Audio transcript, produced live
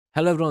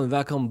Hello everyone,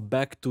 welcome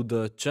back to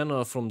the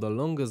channel from the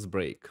longest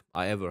break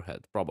I ever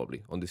had,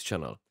 probably, on this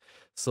channel.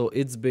 So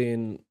it's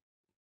been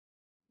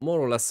more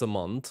or less a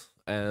month,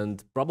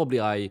 and probably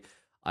I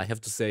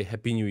have to say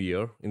Happy New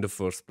Year in the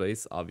first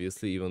place,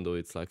 obviously, even though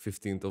it's like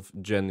 15th of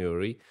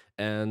January.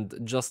 And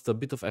just a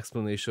bit of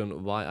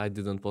explanation why I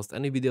didn't post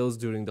any videos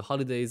during the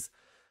holidays,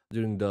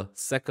 during the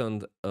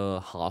second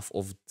half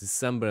of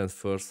December and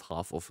first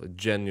half of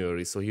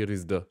January. So here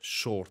is the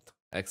short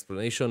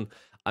explanation.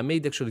 I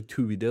made actually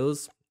two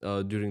videos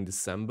during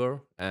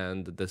December,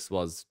 and this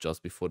was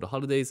just before the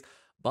holidays.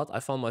 But I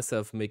found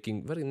myself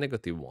making very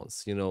negative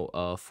ones,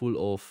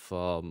 full of,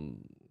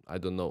 I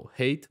don't know,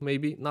 hate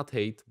maybe, not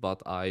hate,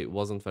 but I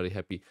wasn't very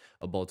happy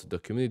about the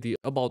community,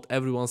 about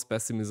everyone's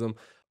pessimism,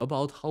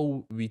 about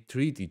how we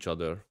treat each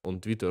other on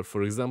Twitter,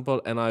 for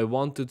example. And I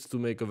wanted to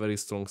make a very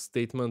strong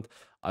statement.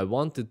 I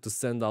wanted to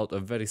send out a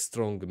very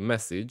strong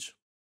message,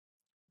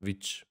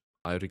 which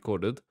I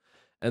recorded.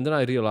 And then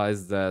I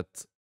realized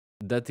that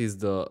that is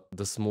the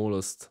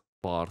smallest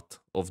part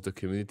of the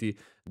community.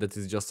 That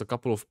is just a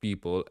couple of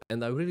people.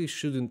 And I really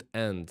shouldn't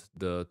end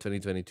the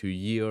 2022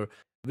 year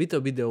with a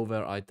video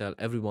where I tell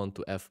everyone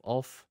to F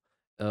off.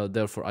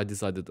 Therefore, I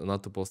decided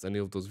not to post any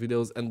of those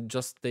videos and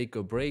just take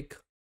a break,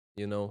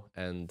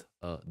 and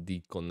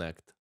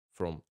deconnect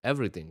from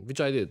everything,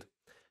 which I did.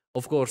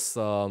 Of course,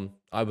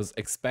 I was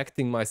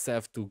expecting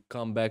myself to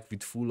come back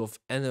with full of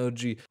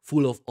energy,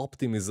 full of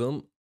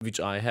optimism, which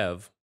I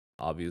have.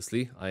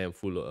 Obviously, I am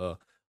full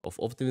of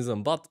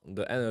optimism, but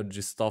the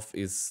energy stuff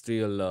is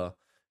still,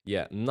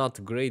 yeah,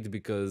 not great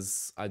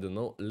because I don't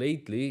know.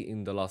 Lately,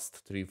 in the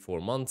last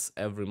 3-4 months,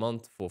 every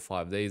month for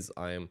 5 days,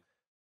 I'm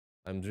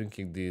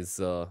drinking these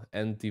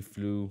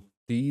anti-flu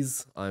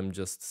teas. I'm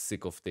just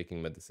sick of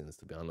taking medicines,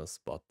 to be honest.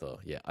 But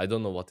yeah, I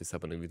don't know what is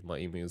happening with my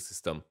immune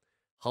system.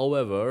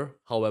 However,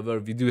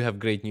 we do have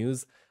great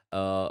news.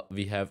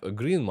 We have a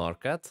green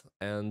market,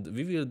 and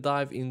we will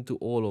dive into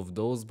all of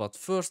those. But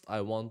first,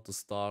 I want to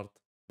start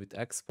with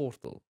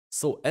xPortal.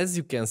 So as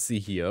you can see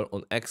here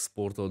on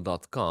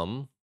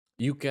xportal.com,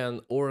 you can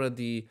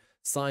already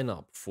sign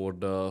up for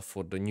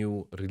the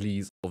new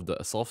release of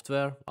the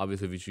software,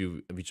 obviously,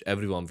 which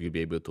everyone will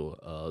be able to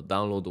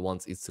download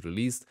once it's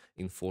released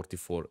in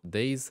 44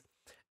 days.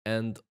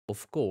 And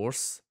of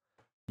course,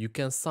 you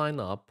can sign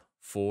up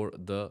for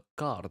the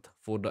card,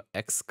 for the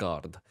X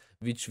card,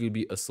 which will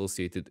be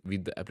associated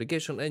with the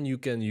application, and you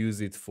can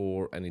use it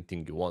for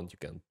anything you want. You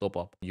can top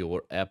up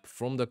your app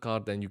from the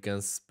card, and you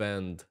can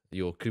spend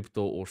your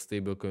crypto or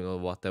stablecoin or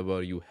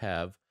whatever you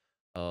have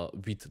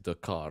with the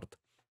card.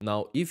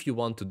 Now, if you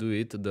want to do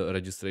it, the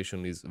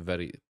registration is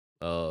very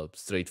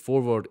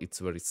straightforward. It's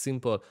very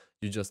simple.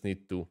 You just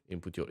need to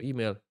input your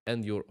email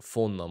and your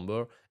phone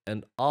number.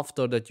 And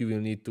after that, you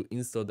will need to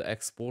install the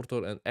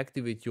xPortal and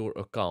activate your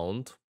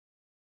account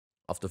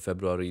after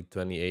February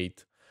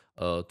 28th,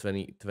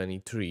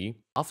 2023,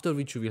 after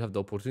which you will have the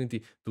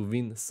opportunity to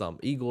win some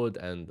e-gold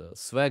and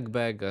swag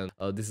bag. And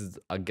this is,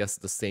 I guess,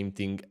 the same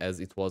thing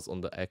as it was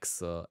on the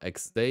X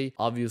day.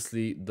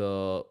 Obviously,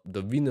 the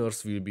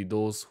winners will be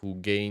those who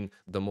gain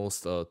the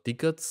most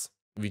tickets,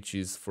 which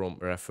is from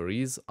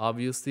referees,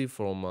 obviously,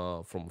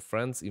 from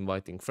friends,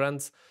 inviting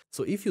friends.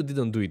 So if you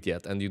didn't do it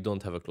yet and you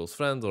don't have a close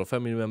friend or a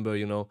family member,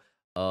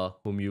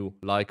 whom you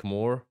like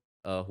more,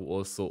 who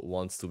also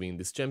wants to win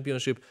this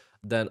championship,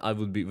 then I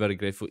would be very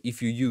grateful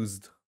if you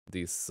used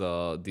this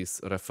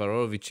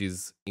referral, which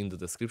is in the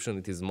description.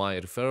 It is my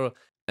referral,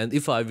 and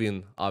if I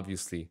win,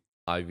 obviously,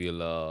 I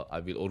will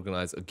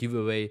organize a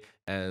giveaway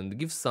and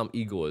give some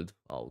e-gold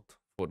out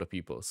for the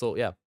people. So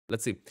yeah,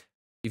 let's see.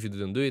 If you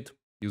didn't do it,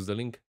 use the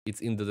link.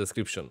 It's in the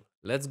description.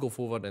 Let's go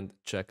forward and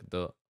check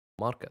the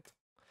market,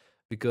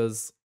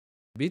 because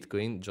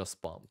Bitcoin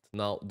just pumped.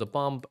 Now, the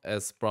pump,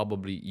 as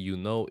probably you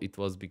know, it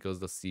was because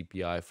the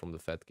CPI from the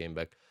Fed came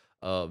back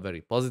very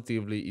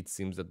positively. It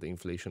seems that the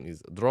inflation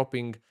is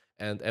dropping,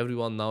 and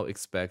everyone now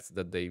expects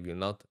that they will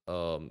not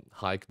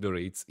hike the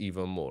rates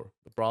even more.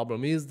 The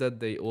problem is that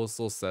they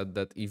also said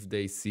that if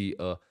they see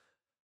a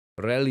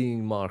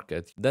rallying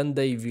market, then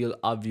they will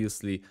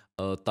obviously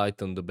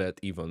tighten the bet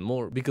even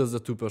more, because the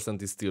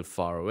 2% is still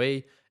far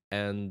away.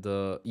 And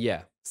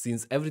yeah,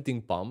 since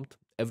everything pumped,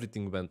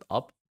 everything went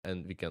up,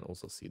 and we can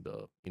also see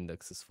the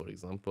indexes, for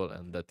example,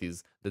 and that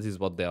is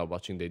what they are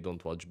watching. They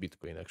don't watch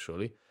Bitcoin,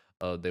 actually.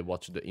 They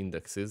watch the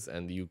indexes,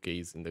 and the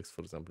UK's index,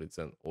 for example, it's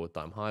an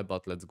all-time high.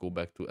 But let's go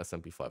back to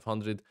S&P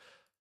 500.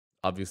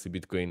 Obviously,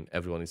 Bitcoin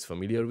everyone is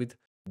familiar with.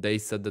 They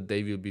said that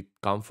they will be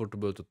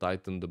comfortable to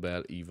tighten the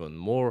bell even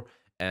more,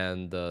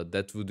 and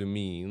that would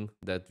mean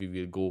that we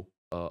will go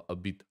a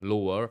bit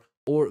lower,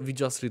 or we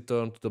just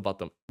return to the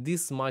bottom.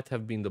 This might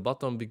have been the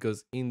bottom,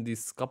 because in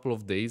this couple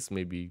of days,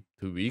 maybe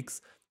 2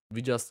 weeks,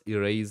 we just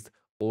erased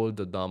all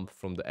the dump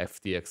from the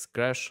FTX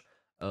crash,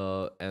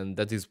 and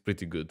that is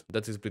pretty good.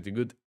 That is pretty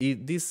good.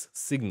 This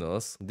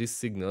signals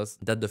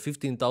that the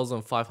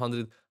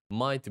 15,500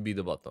 might be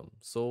the bottom.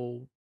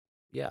 So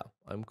yeah,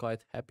 I'm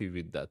quite happy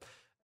with that.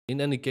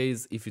 In any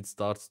case, if it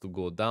starts to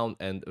go down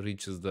and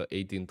reaches the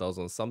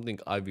 18,000 something,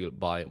 I will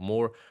buy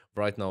more.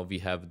 Right now we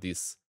have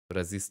this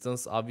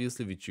resistance,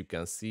 obviously, which you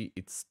can see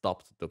it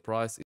stopped the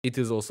price. It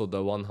is also the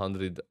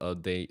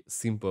 100-day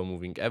simple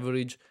moving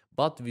average,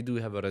 but we do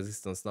have a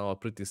resistance now, a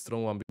pretty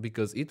strong one,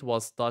 because it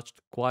was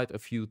touched quite a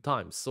few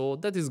times. So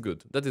that is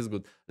good. That is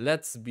good.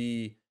 Let's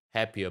be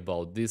happy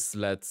about this.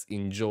 Let's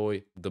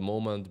enjoy the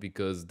moment,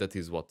 because that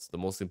is what's the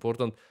most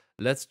important.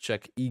 Let's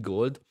check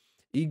eGold.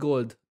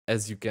 eGold,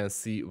 as you can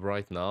see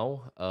right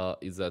now,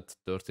 is at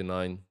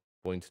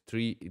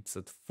 39.3. It's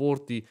at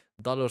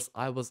 $40.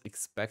 I was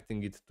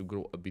expecting it to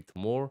grow a bit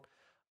more.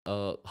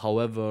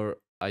 However,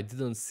 I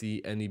didn't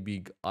see any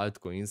big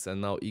altcoins,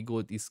 and now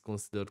eGold is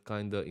considered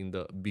kinda in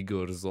the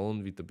bigger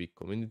zone with a big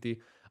community.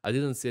 I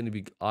didn't see any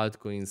big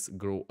altcoins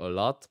grow a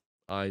lot.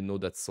 I know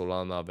that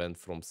Solana went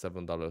from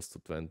 $7 to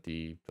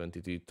 20,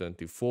 23,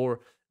 24,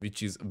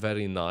 which is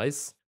very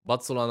nice.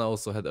 But Solana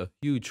also had a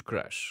huge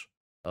crash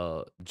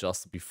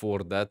just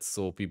before that,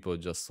 so people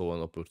just saw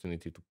an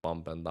opportunity to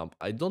pump and dump.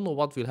 I don't know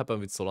what will happen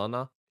with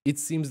Solana. It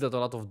seems that a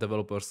lot of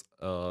developers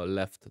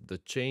left the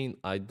chain.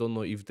 I don't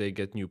know if they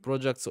get new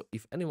projects, so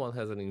if anyone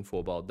has any info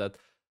about that,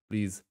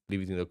 please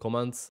leave it in the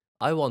comments.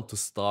 I want to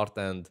start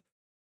and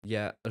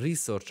yeah,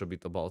 research a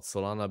bit about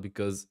Solana,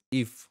 because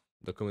if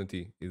the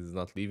community is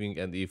not leaving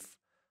and if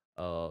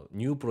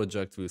new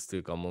project will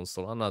still come on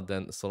Solana,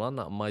 then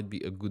Solana might be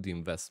a good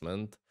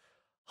investment.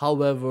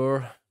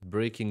 However,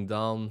 breaking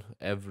down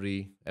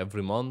every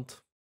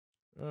month,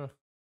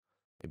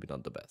 maybe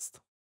not the best.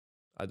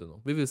 I don't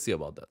know. We will see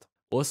about that.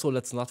 Also,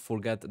 let's not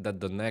forget that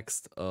the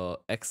next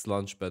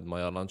xLaunchpad,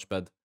 Maiar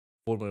Launchpad,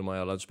 former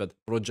Maiar Launchpad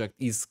project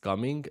is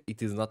coming.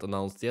 It is not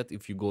announced yet.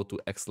 If you go to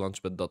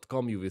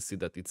xlaunchpad.com, you will see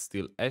that it's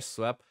still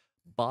HSwap,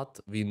 but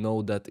we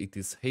know that it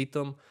is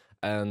Hatom,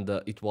 and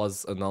it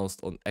was announced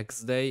on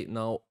X Day.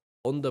 Now,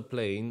 on the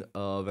plane,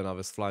 when I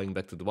was flying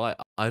back to Dubai,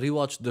 I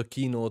rewatched the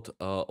keynote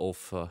of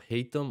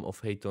Hatom,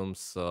 of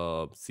Hatom's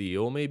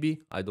CEO,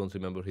 maybe. I don't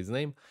remember his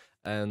name.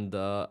 And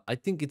I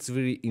think it's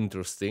very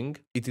interesting.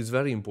 It is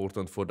very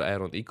important for the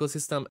elrond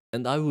ecosystem,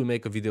 and I will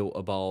make a video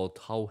about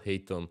how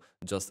Hatom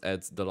just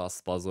adds the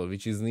last puzzle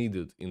which is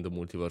needed in the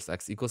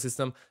multiversx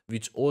ecosystem,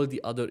 which all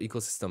the other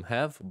ecosystem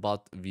have,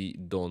 but we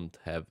don't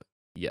have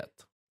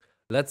yet.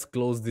 Let's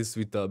close this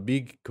with a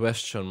big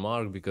question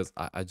mark, because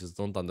I just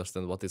don't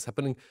understand what is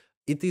happening.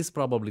 It is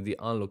probably the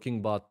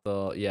unlocking, but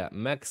yeah,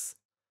 Max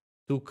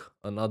took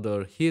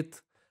another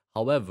hit.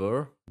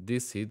 However,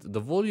 this hit, the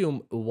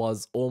volume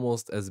was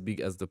almost as big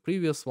as the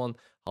previous one.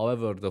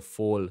 However, the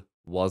fall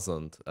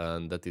wasn't,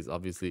 and that is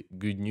obviously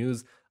good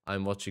news.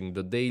 I'm watching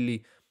the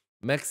daily.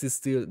 Max is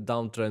still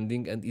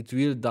downtrending, and it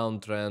will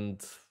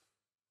downtrend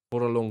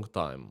for a long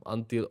time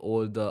until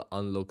all the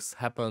unlocks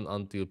happen,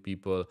 until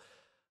people,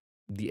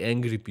 the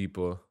angry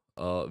people,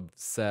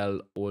 sell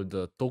all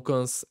the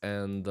tokens,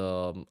 and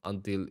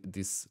until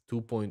this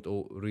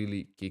 2.0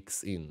 really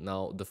kicks in.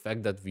 Now, the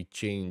fact that we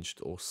changed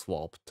or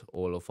swapped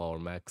all of our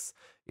max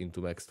into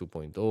max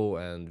 2.0,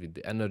 and with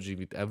the energy,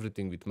 with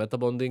everything, with meta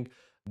bonding,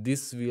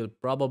 this will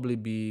probably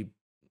be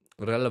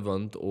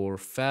relevant or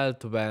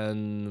felt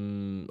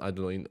when, I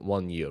don't know, in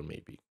 1 year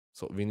maybe.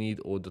 So we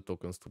need all the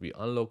tokens to be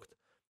unlocked.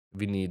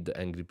 We need the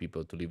angry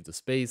people to leave the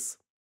space.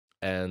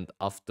 And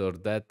after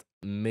that,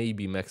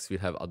 maybe Max will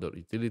have other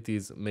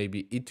utilities.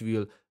 Maybe it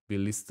will be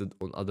listed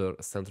on other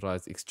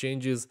centralized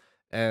exchanges.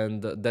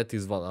 And that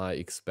is when I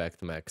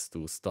expect Max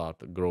to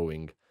start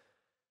growing.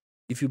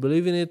 If you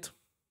believe in it,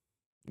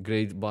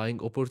 great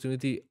buying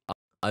opportunity.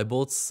 I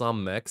bought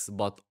some Max,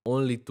 but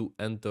only to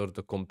enter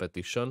the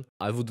competition.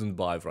 I wouldn't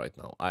buy right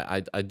now.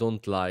 I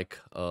don't like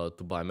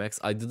to buy Max.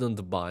 I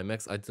didn't buy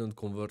Max. I didn't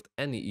convert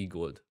any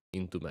eGold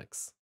into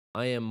Max.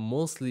 I am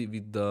mostly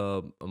with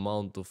the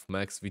amount of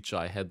Max which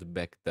I had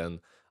back then,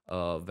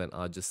 when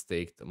I just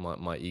staked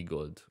my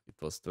eGold. It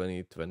was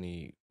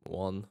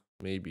 2021,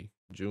 maybe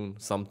June,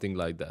 something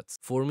like that.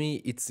 For me,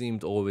 it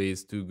seemed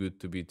always too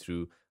good to be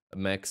true.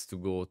 Max to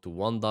go to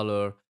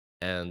 $1,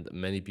 and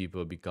many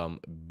people become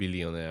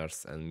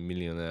billionaires and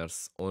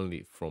millionaires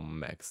only from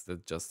Max.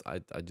 That just, I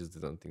just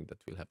didn't think that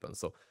will happen.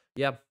 So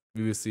yeah,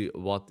 we will see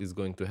what is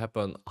going to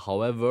happen.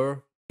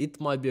 However,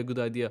 it might be a good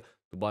idea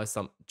to buy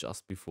some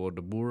just before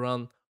the bull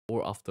run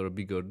or after a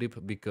bigger dip,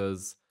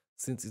 because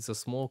since it's a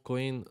small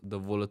coin, the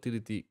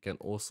volatility can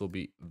also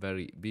be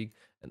very big.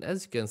 And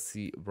as you can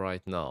see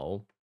right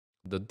now,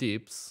 the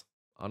dips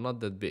are not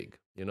that big,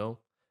 you know?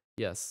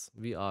 Yes,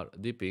 we are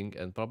dipping,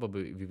 and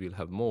probably we will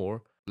have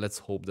more. Let's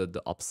hope that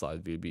the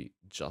upside will be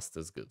just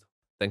as good.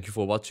 Thank you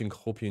for watching.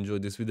 Hope you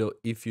enjoyed this video.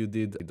 If you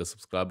did, hit the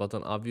subscribe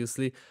button,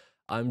 obviously.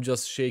 I'm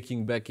just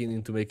shaking back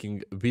into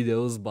making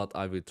videos, but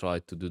I will try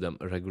to do them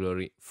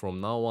regularly from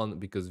now on,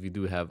 because we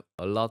do have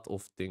a lot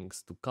of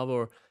things to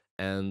cover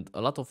and a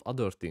lot of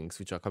other things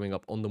which are coming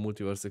up on the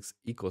multiversx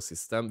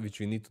ecosystem, which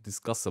we need to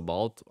discuss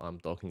about. I'm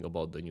talking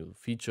about the new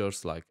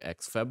features like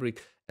X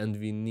Fabric, and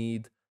we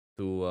need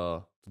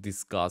to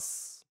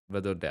discuss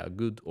whether they are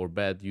good or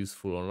bad,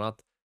 useful or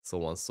not,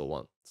 so on, so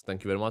on. So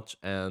thank you very much,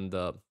 and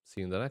see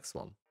you in the next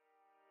one.